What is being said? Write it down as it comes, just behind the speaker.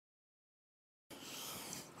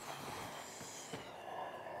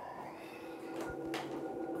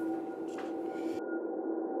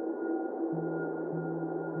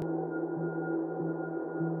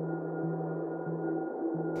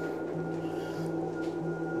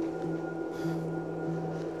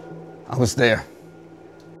I was there.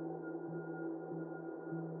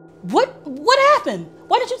 What happened?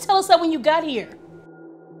 Why didn't you tell us that when you got here?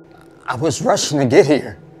 I was rushing to get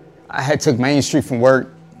here. I had took Main Street from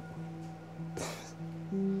work.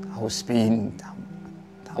 I was speeding.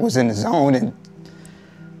 I was in the zone, and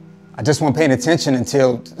I just wasn't paying attention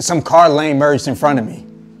until some car lane merged in front of me.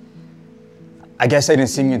 I guess they didn't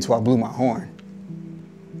see me until I blew my horn.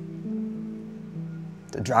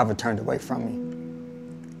 The driver turned away from me.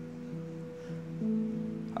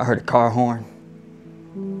 I heard a car horn,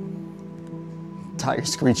 tires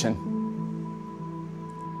screeching,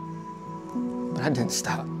 but I didn't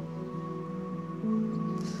stop.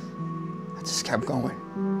 I just kept going.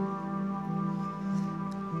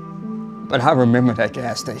 But I remember that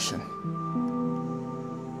gas station.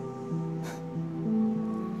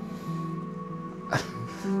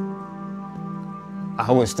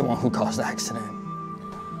 I was the one who caused the accident.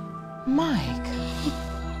 Mike.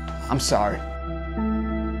 I'm sorry.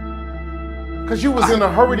 Because you was in a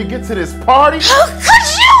hurry to get to this party? How could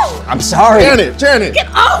you? I'm sorry. Janet! Get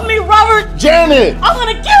off me, Robert! Janet! I'm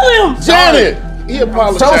gonna kill him! Janet! He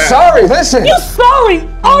apologized. So sorry, listen. You sorry?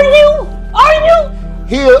 Are you? Are you?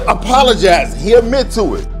 He apologized. He admit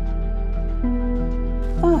to it.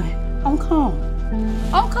 Fine. I'm calm.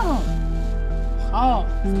 I'm calm.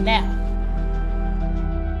 Calm now.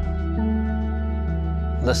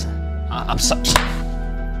 Listen, I'm sorry.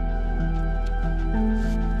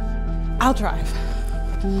 I'll drive.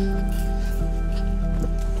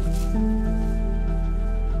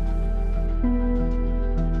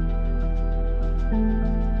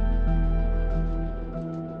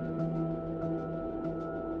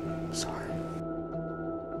 Sorry.